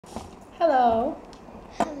Hello.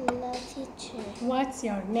 Hello, teacher. What's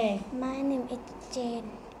your name? My name is Jane.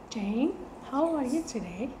 Jane. How are you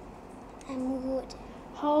today? I'm good.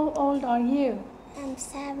 How old are you? I'm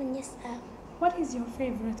 7 years old. What is your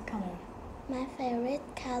favorite color? My favorite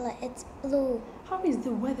color is blue. How is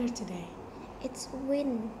the weather today? It's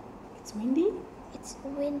wind. It's windy? It's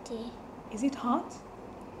windy. Is it hot?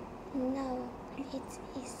 No, it's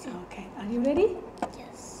easy. Okay. Are you ready?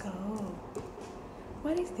 Yes. Go.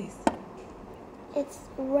 What is this? It's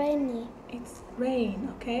rainy. It's rain,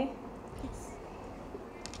 okay? Yes.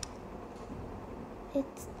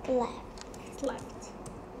 It's left. It's left.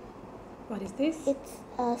 What is this? It's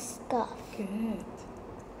a scarf. Good.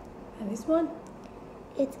 And this one?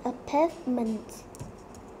 It's a pavement.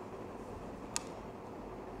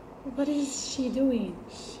 What is she doing?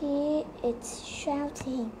 She is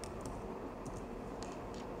shouting.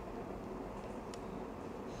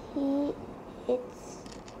 He is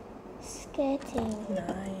skating.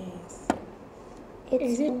 Nice. It's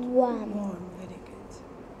Is it warm. warm? Very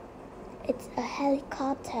good. It's a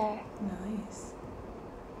helicopter. Nice.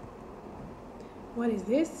 What is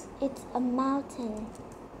this? It's a mountain.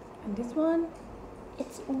 And this one?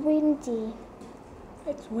 It's windy.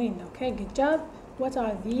 It's wind. Okay, good job. What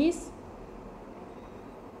are these?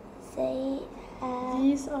 These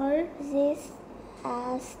These are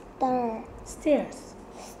are stairs. stairs.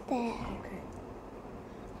 Okay.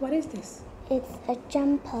 What is this? It's a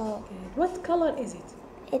jumper. Good. What color is it?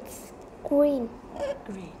 It's green.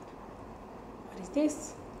 Green. What is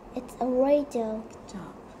this? It's a radio. Good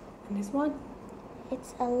job. And this one?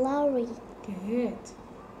 It's a lorry. Good.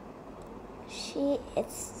 She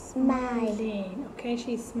is smiling. Okay,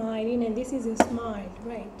 she's smiling, and this is a smile,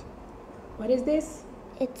 right? What is this?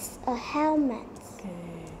 It's a helmet.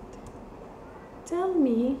 Good. Tell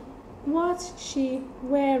me, what's she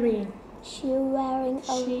wearing? She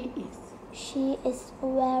is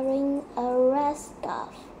wearing a red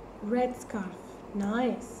scarf. Red scarf.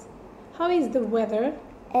 Nice. How is the weather?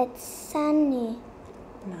 It's sunny.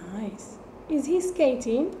 Nice. Is he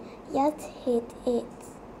skating? Yes, it is.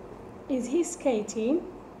 Is he skating?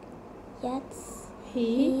 Yes,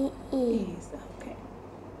 He is. is. Okay.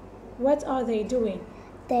 What are they doing?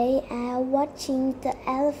 They are watching the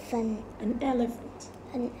elephant. An elephant.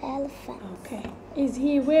 An elephant. Okay. Is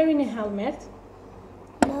he wearing a helmet?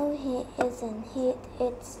 No, he isn't. He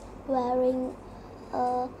is wearing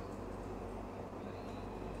a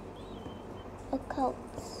coat.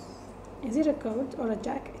 Is it a coat or a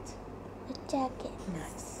jacket? A jacket.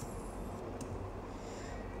 Nice.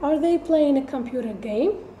 Are they playing a computer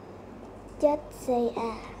game? Yes, they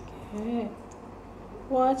are. Good.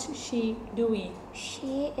 What's she doing?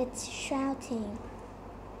 She is shouting.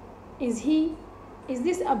 Is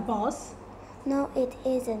this a bus? No, it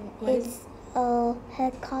isn't. What is It's a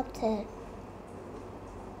helicopter.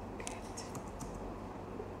 Good.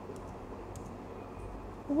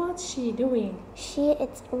 What's she doing? She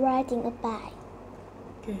is riding a bike.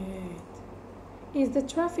 Good. Is the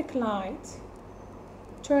traffic light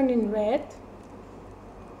turning red?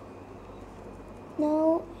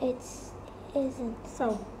 No, it isn't.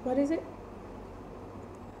 So, what is it?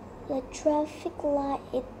 The traffic light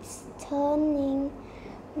is turning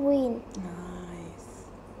green. Nice.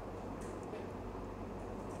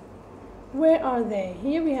 Where are they?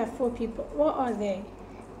 Here we have 4 people. What are they?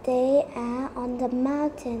 They are on the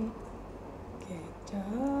mountain. Good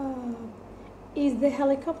job. Is the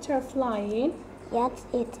helicopter flying? Yes,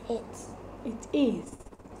 it is. It is.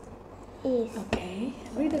 Is Okay,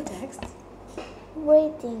 read the text.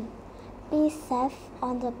 waiting. Be safe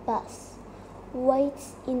on the bus. Wait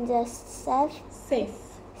in the safe Safe.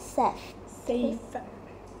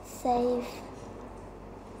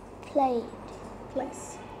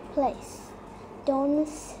 place. Don't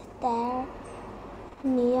stare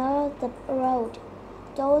near the road.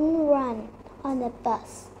 Don't run on the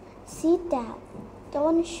bus. Sit down.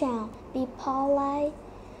 Don't shout. Be polite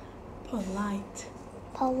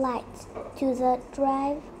to the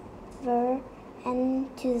driver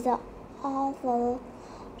and to the other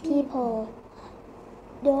people.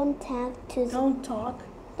 Don't talk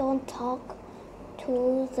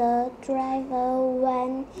to the driver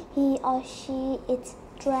when he or she is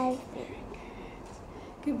driving.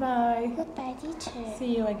 Goodbye. Goodbye, teacher.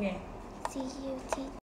 See you again. See you, teacher.